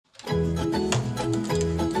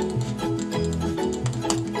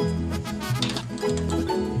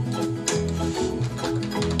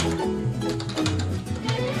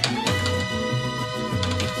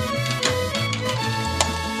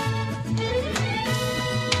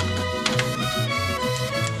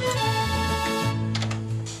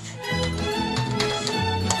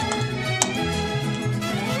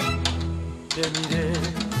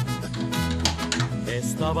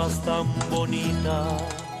estabas tan bonita,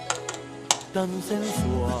 tan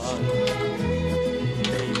sensual.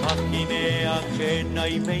 Te imaginé ajena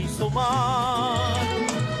y me hizo mal.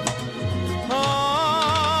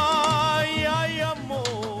 Ay, ay,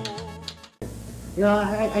 amor. You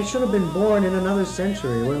know, I should have been born in another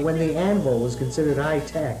century when the anvil was considered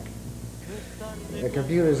high-tech. The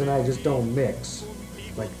computers and I just don't mix,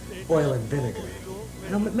 like oil and vinegar.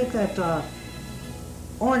 You know, make that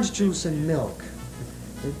orange juice and milk.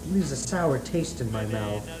 It leaves a sour taste in my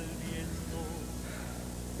mouth.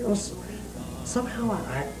 You know, somehow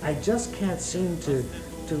I just can't seem to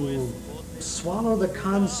swallow the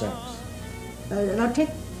concepts. Now take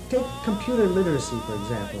computer literacy, for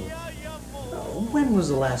example. When was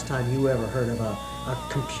the last time you ever heard of a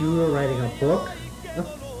computer writing a book?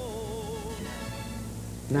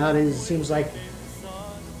 Nowadays it seems like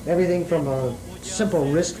everything from a simple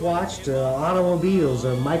wristwatch to automobiles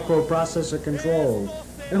are microprocessor controlled.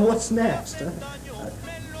 And what's next?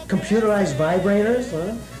 Computerized vibrators?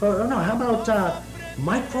 Or no, how about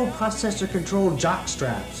microprocessor controlled jock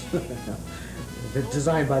straps?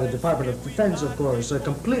 Designed by the Department of Defense, of course,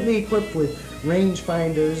 completely equipped with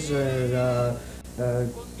rangefinders,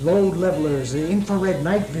 load levelers, infrared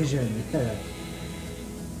night vision.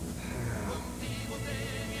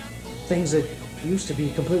 Things that used to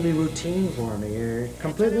be completely routine for me are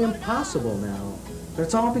completely impossible now. But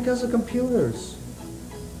it's all because of computers.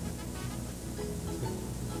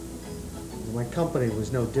 My company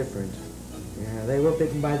was no different. Yeah, they were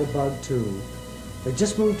bitten by the bug too. They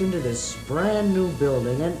just moved into this brand new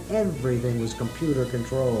building and everything was computer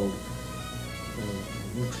controlled,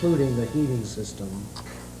 including the heating system.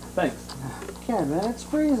 Thanks. Ken, man, it's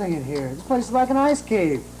freezing in here. This place is like an ice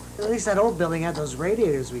cave. At least that old building had those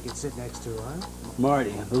radiators we could sit next to, huh?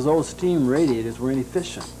 Marty, those old steam radiators were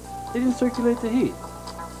inefficient. They didn't circulate the heat.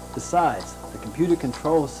 Besides, the computer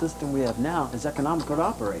control system we have now is economical to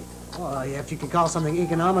operate. Well, yeah, if you could call something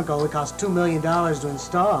economical, it costs $2 million to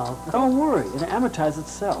install. Don't worry, it'll amortize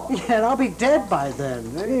itself. Yeah, and I'll be dead by then.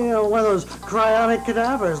 You know, one of those cryonic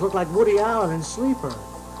cadavers look like Woody Allen in Sleeper.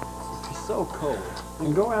 If you're so cold,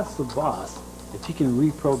 then go ask the boss if he can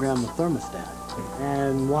reprogram the thermostat.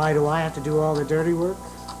 And why do I have to do all the dirty work?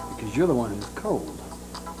 Because you're the one who's cold.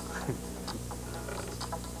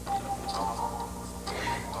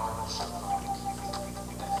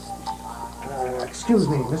 Excuse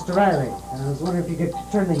me, Mr. Riley. I was wondering if you could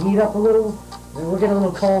turn the heat up a little. We're getting a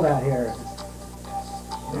little cold out here.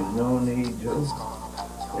 There's no need to.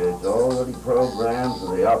 It's already programmed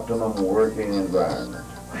for the optimum working environment.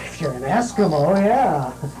 If you're an Eskimo,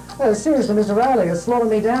 yeah. Seriously, Mr. Riley, it's slowing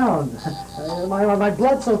me down. My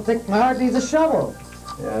blood's so thick, my heart needs a shovel.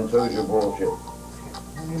 Yeah, and so's your bullshit.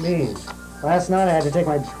 What do you mean? Last night I had to take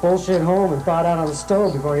my bullshit home and thaw it out on the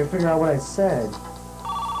stove before I could figure out what I said.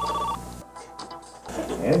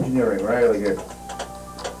 Engineering, Riley here.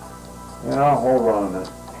 Yeah, hold on a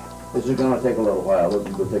minute. This is going to take a little while. We'll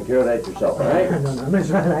take care of that yourself, all right? No,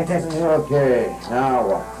 Mr. Riley, I can't. Okay, now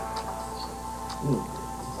what?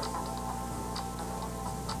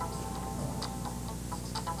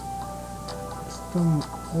 System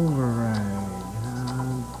override.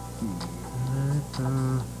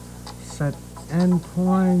 Set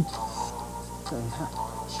endpoint.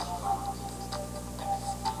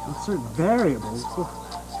 Insert variables.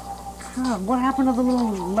 God, what happened to the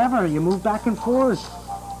little lever you move back and forth?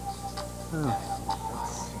 Oh,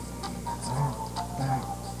 let's see.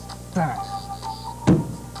 Back.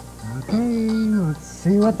 Okay, let's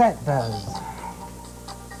see what that does.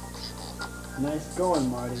 Nice going,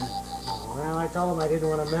 Marty. Well, I told him I didn't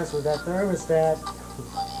want to mess with that thermostat.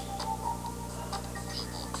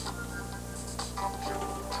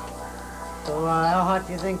 So, how hot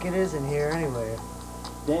do you think it is in here, anyway?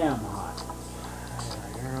 Damn hot.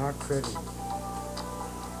 Yeah, you're not pretty.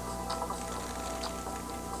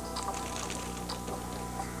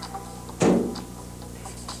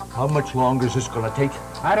 How much longer is this gonna take?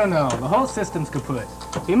 I don't know. The whole system's kaput.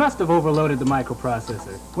 He must have overloaded the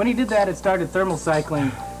microprocessor. When he did that, it started thermal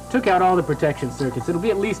cycling, took out all the protection circuits. It'll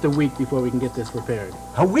be at least a week before we can get this repaired.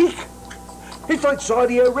 A week? It's like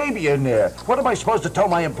Saudi Arabia in there. What am I supposed to tell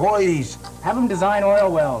my employees? Have him design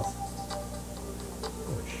oil wells. Oh,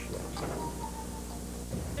 shit.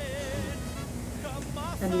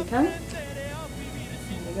 And you can? There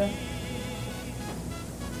you go.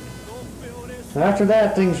 After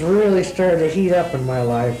that, things really started to heat up in my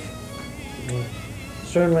life.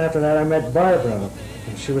 Certainly after that, I met Barbara,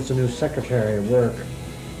 and she was the new secretary at work.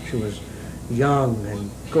 She was young and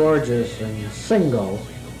gorgeous and single.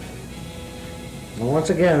 And once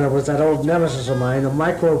again, it was that old nemesis of mine, the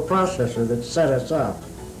microprocessor, that set us up.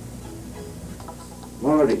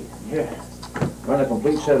 Well, Shorty, here. Run a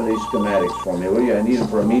complete set of these schematics for me, will you? I need them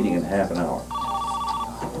for a meeting in half an hour.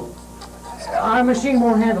 Our machine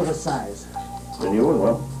won't handle the size. Then you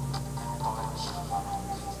will.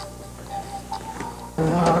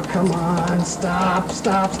 Oh, come on. Stop.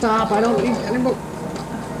 I don't need any more.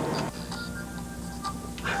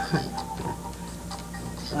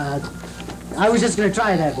 I was just gonna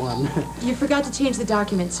try that one. You forgot to change the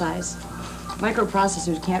document size.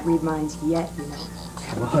 Microprocessors can't read minds yet, you know.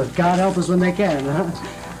 Well, God help us when they can, huh?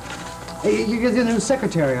 Hey, you're the new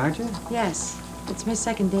secretary, aren't you? Yes, it's my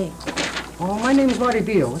second day. Oh, my name's Marty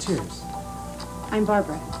Beal. What's yours? I'm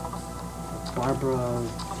Barbara. Barbara.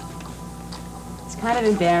 It's kind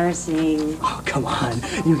of embarrassing. Oh, come on.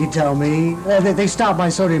 You can tell me. They stopped my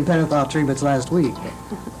sodium pentothal treatments last week.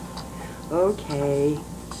 Okay,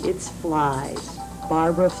 it's Flies.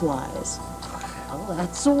 Barbara Flies. Oh,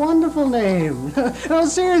 that's a wonderful name. No,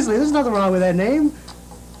 seriously, there's nothing wrong with that name.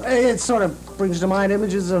 It sort of brings to mind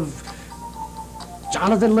images of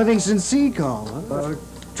Jonathan Livingston Seacombe, or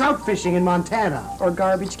trout fishing in Montana. Or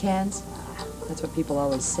garbage cans. That's what people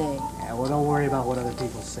always say. Yeah, well, don't worry about what other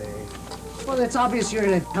people say. Well, it's obvious you're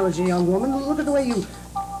an intelligent young woman. Look at the way you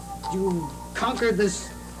conquered this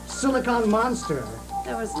silicon monster.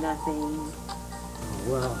 That was nothing. Oh,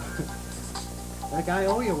 well, like I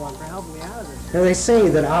owe you one for helping me out of this. Now, they say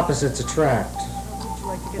that opposites attract.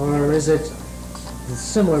 Or is it that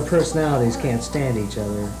similar personalities can't stand each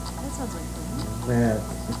other? That sounds like fun. Yeah.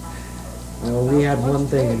 Well, we had one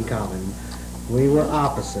thing in common. We were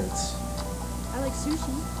opposites. I like sushi.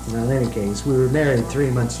 Now, in any case, we were married 3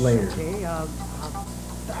 months later. Okay, how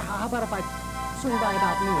about if I swing by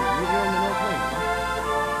about noon? You're in the North Wing.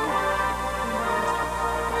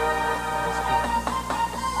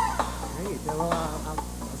 Great. Well, I'll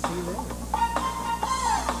see you there.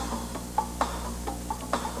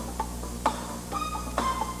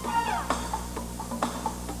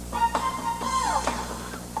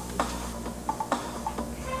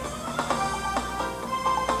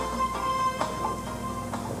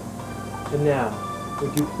 And now,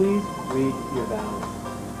 would you please read your vows?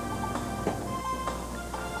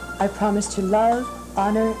 I promise to love,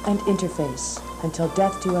 honor, and interface until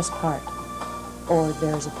death do us part, or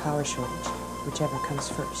there is a power shortage, whichever comes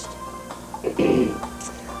first.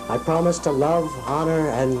 I promise to love, honor,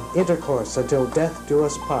 and intercourse until death do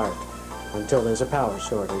us part, until there's a power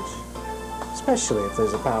shortage. Especially if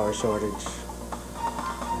there's a power shortage.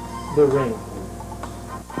 The ring.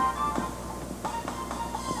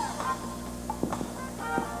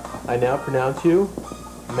 I now pronounce you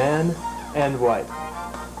man and wife.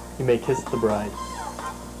 You may kiss the bride.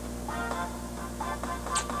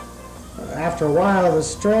 After a while, the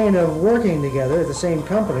strain of working together at the same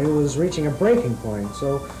company was reaching a breaking point,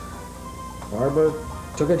 so Barbara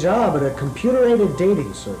took a job at a computer-aided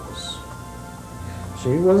dating service.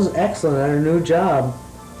 She was excellent at her new job.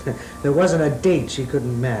 There wasn't a date she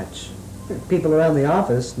couldn't match. People around the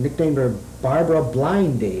office nicknamed her Barbara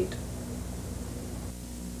Blind Date.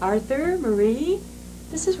 Arthur, Marie,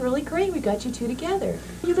 this is really great. We got you two together.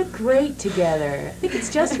 You look great together. I think it's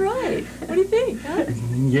just right. What do you think, huh?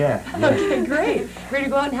 Yeah. Okay, great. Ready to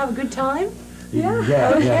go out and have a good time?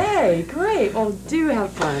 Yeah. Okay, great. Well, do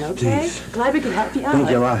have fun, okay? Jeez. Glad we could help you out. Thank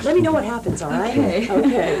you, Laura. Let me know what happens, all right?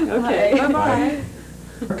 Okay. Bye-bye.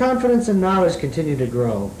 Her confidence and knowledge continued to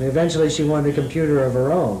grow. Eventually, she wanted a computer of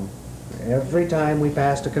her own. Every time we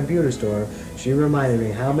passed a computer store, she reminded me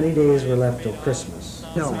how many days were left till Christmas.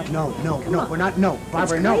 No, we're not, no,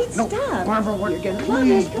 Barbara, no, Stop. Barbara, You're gonna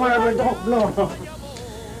please, love it. Barbara, don't, no.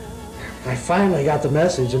 I finally got the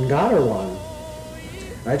message and got her one.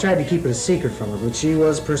 I tried to keep it a secret from her, but she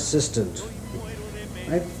was persistent.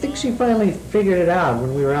 I think she finally figured it out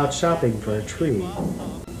when we were out shopping for a tree.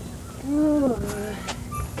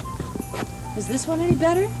 Is this one any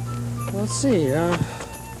better? Let's see,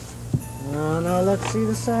 no, let's see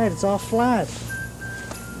the side, it's all flat.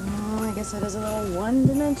 Oh, I guess it is a little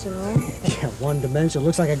one-dimensional. Yeah, one-dimensional,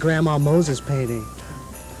 looks like a Grandma Moses painting.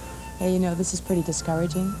 Hey, you know, this is pretty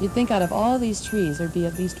discouraging. You'd think out of all these trees, there'd be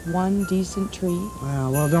at least one decent tree.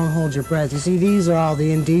 Well, don't hold your breath. You see, these are all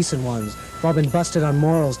the indecent ones. They've all been busted on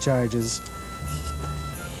morals charges.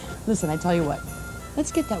 Listen, I tell you what.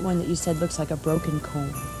 Let's get that one that you said looks like a broken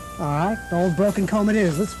comb. All right, the old broken comb it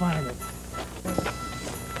is. Let's find it.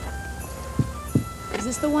 Is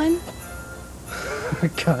this the one?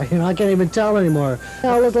 God, I can't even tell anymore. They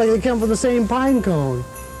all look like they come from the same pine cone.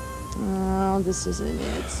 Oh, this isn't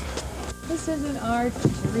it. This isn't our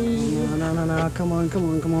tree. No. Come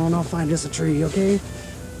on. I'll find us a tree, okay?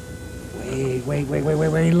 Wait.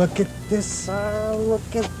 Look at this.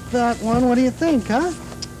 Look at that one. What do you think, huh?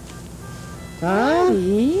 Huh?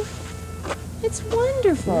 See? It's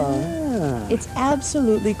wonderful. Yeah. It's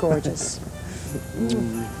absolutely gorgeous.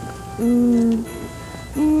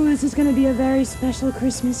 This is going to be a very special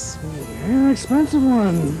Christmas. Yeah, expensive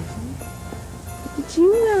one. Did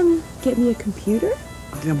you, get me a computer?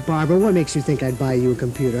 Yeah, Barbara, what makes you think I'd buy you a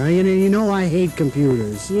computer? You know I hate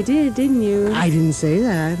computers. You did, didn't you? I didn't say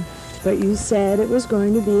that. But you said it was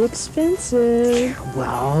going to be expensive.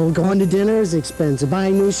 Well, going to dinner is expensive.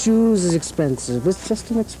 Buying new shoes is expensive. It's just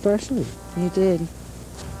an expression. You did.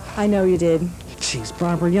 I know you did. Jeez,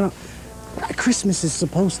 Barbara, Christmas is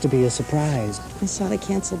supposed to be a surprise. I saw the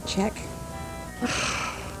canceled check.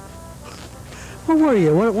 What were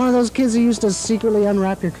you? One of those kids who used to secretly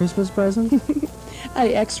unwrap your Christmas present? I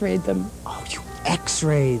x-rayed them. Oh, you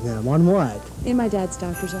x-rayed them. On what? In my dad's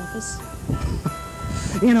doctor's office.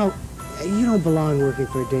 You don't belong working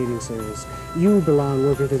for a dating service. You belong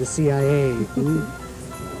working for the CIA. Hmm?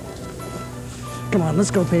 Come on,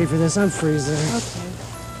 let's go pay for this. I'm freezing.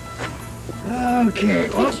 Okay.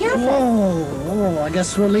 Be careful. Oh, I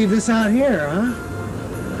guess we'll leave this out here, huh?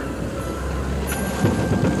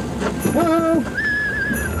 Whoa!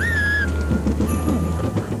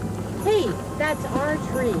 Hey, that's our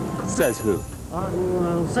tree. Says who?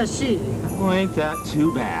 Well, says she. Well, ain't that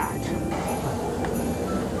too bad?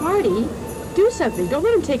 Marty, do something. Don't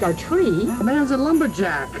let him take our tree. The man's a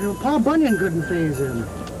lumberjack. Paul Bunyan couldn't phase him.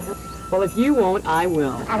 Well, if you won't, I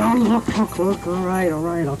will. Oh, look. All right.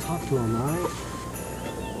 I'll talk to him, all right?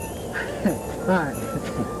 All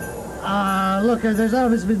right. Look, there's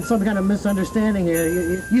always been some kind of misunderstanding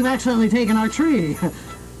here. You've accidentally taken our tree.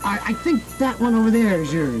 I think that one over there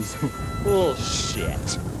is yours.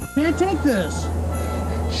 Bullshit. Here, take this.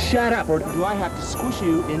 Shut up, or do I have to squish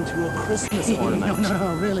you into a Christmas ornament?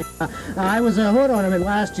 No, really. I was a hood ornament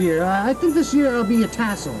last year. I think this year I'll be a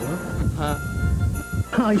tassel. Huh?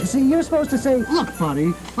 Oh, you see, you're supposed to say, look,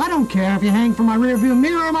 buddy, I don't care if you hang from my rearview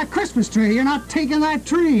mirror or my Christmas tree. You're not taking that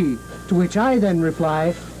tree. To which I then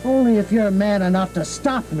reply, only if you're man enough to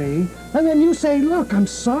stop me. And then you say, look, I'm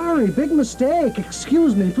sorry, big mistake.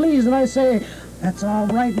 Excuse me, please. And I say, that's all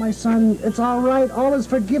right, my son. It's all right. All is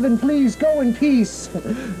forgiven. Please go in peace.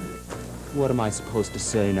 What am I supposed to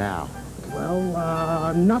say now?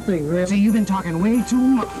 Well, nothing, really. See, you've been talking way too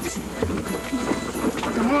much.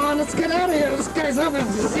 Come on, let's get out of here. This guy's up.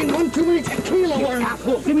 He's seen one too many tequila.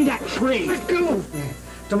 Give me that tree. Let's go.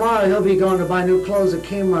 Tomorrow he'll be going to buy new clothes at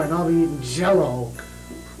Kmart, and I'll be eating Jell-O.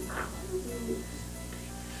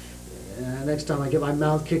 Next time I get my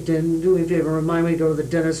mouth kicked in, do me a favor, remind me to go to the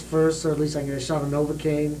dentist first, so at least I can get a shot of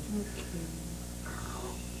Novocaine.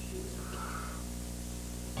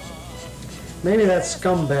 Maybe that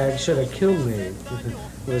scumbag should have killed me. It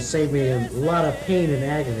would have saved me a lot of pain and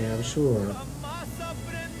agony, I'm sure.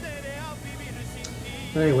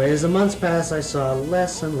 Anyway, as the months passed, I saw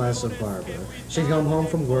less and less of Barbara. She'd come home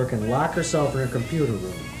from work and lock herself in her computer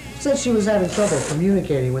room. Said she was having trouble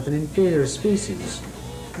communicating with an inferior species.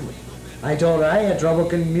 I told her I had trouble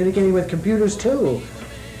communicating with computers, too.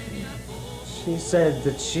 She said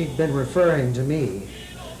that she'd been referring to me.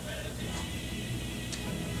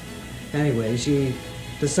 Anyway, she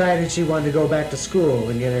decided she wanted to go back to school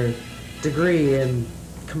and get her degree in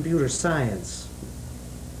computer science.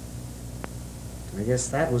 I guess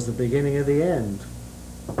that was the beginning of the end.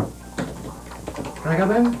 Can I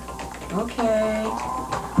come in? Okay.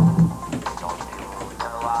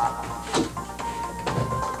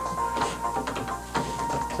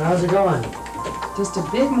 So how's it going? Just a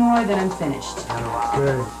bit more than I'm finished.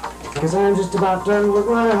 Good. Because I'm just about done with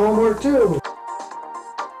my homework, too.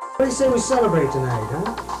 What do you say we celebrate tonight,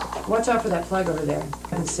 huh? Watch out for that flag over there. I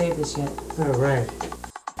haven't saved this yet. Oh, right.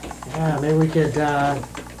 Yeah, maybe we could,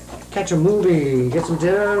 catch a movie, get some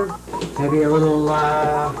dinner, maybe a little,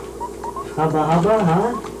 hubba hubba,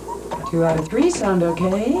 huh? 2 out of 3 sound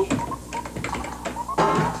okay.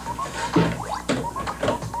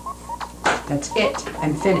 That's it.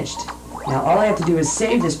 I'm finished. Now all I have to do is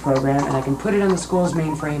save this program and I can put it on the school's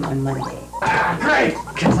mainframe on Monday. Ah, great!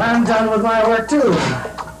 Because I'm done with my work, too.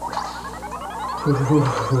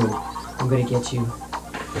 I'm gonna get you.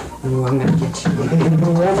 Ooh, I'm gonna get you.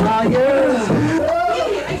 Well, yeah.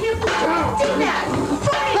 I can't believe you did that!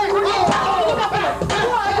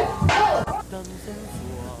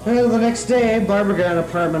 Well, the next day, Barbara got an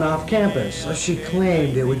apartment off campus. She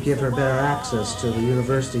claimed it would give her better access to the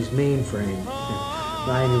university's mainframe.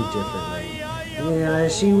 I knew differently. Yeah,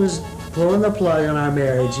 she was pulling the plug on our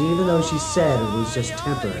marriage, even though she said it was just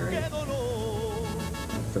temporary.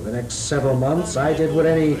 For the next several months, I did what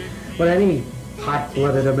any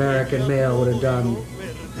hot-blooded American male would have done.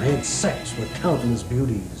 I had sex with countless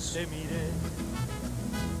beauties.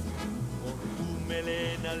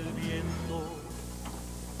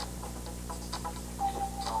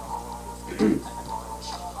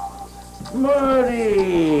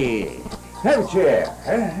 Marty! Have a chair.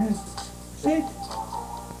 Sit.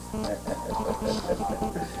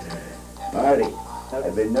 Marty,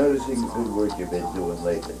 I've been noticing the good work you've been doing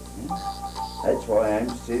lately. That's why I'm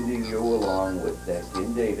sending you along with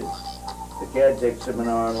Ken Davis, the CAD tech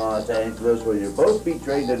seminar in Los Angeles, where you'll both be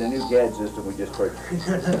trained in a new CAD system we just purchased.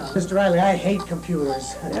 Mr. Riley, I hate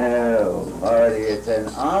computers. No, Marty, it's an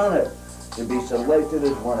honor to be selected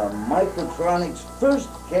as one of Microtronics' first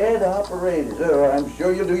CAD operators. Oh, I'm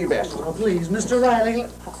sure you'll do your best. Oh, please, Mr. Riley,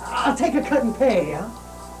 I'll take a cut and pay, huh?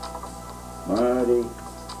 Marty,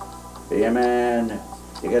 be a man.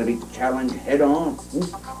 You gotta beat the challenge head on.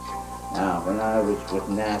 Now, when I was with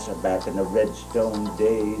NASA back in the Redstone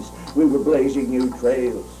days, we were blazing new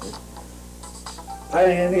trails.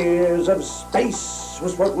 Pioneers of space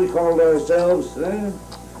was what we called ourselves.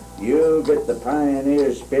 You get the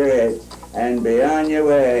pioneer spirit and be on your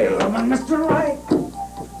way. Come on, Mr. Wright.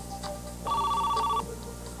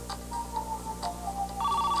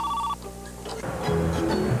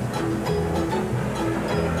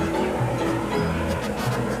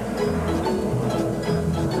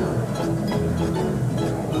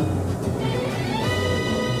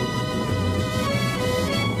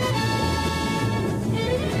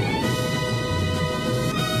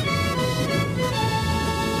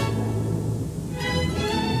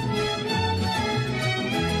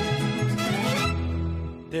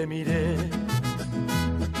 Te miré,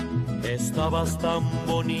 estabas tan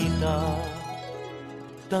bonita,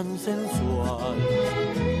 tan sensual.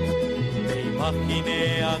 Te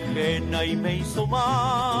imaginé ajena y me hizo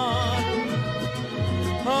mal.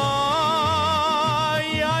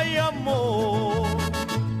 Ay, ay, amor.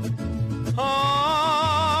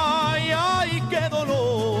 Ay, ay, qué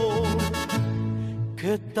dolor.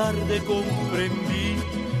 Qué tarde comprendí,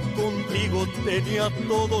 contigo tenía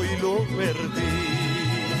todo y lo perdí.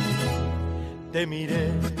 Te miré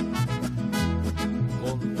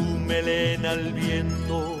con tu melena al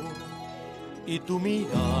viento y tu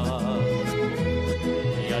mirar,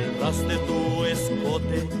 y al ras de tu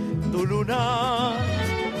escote, tu lunar.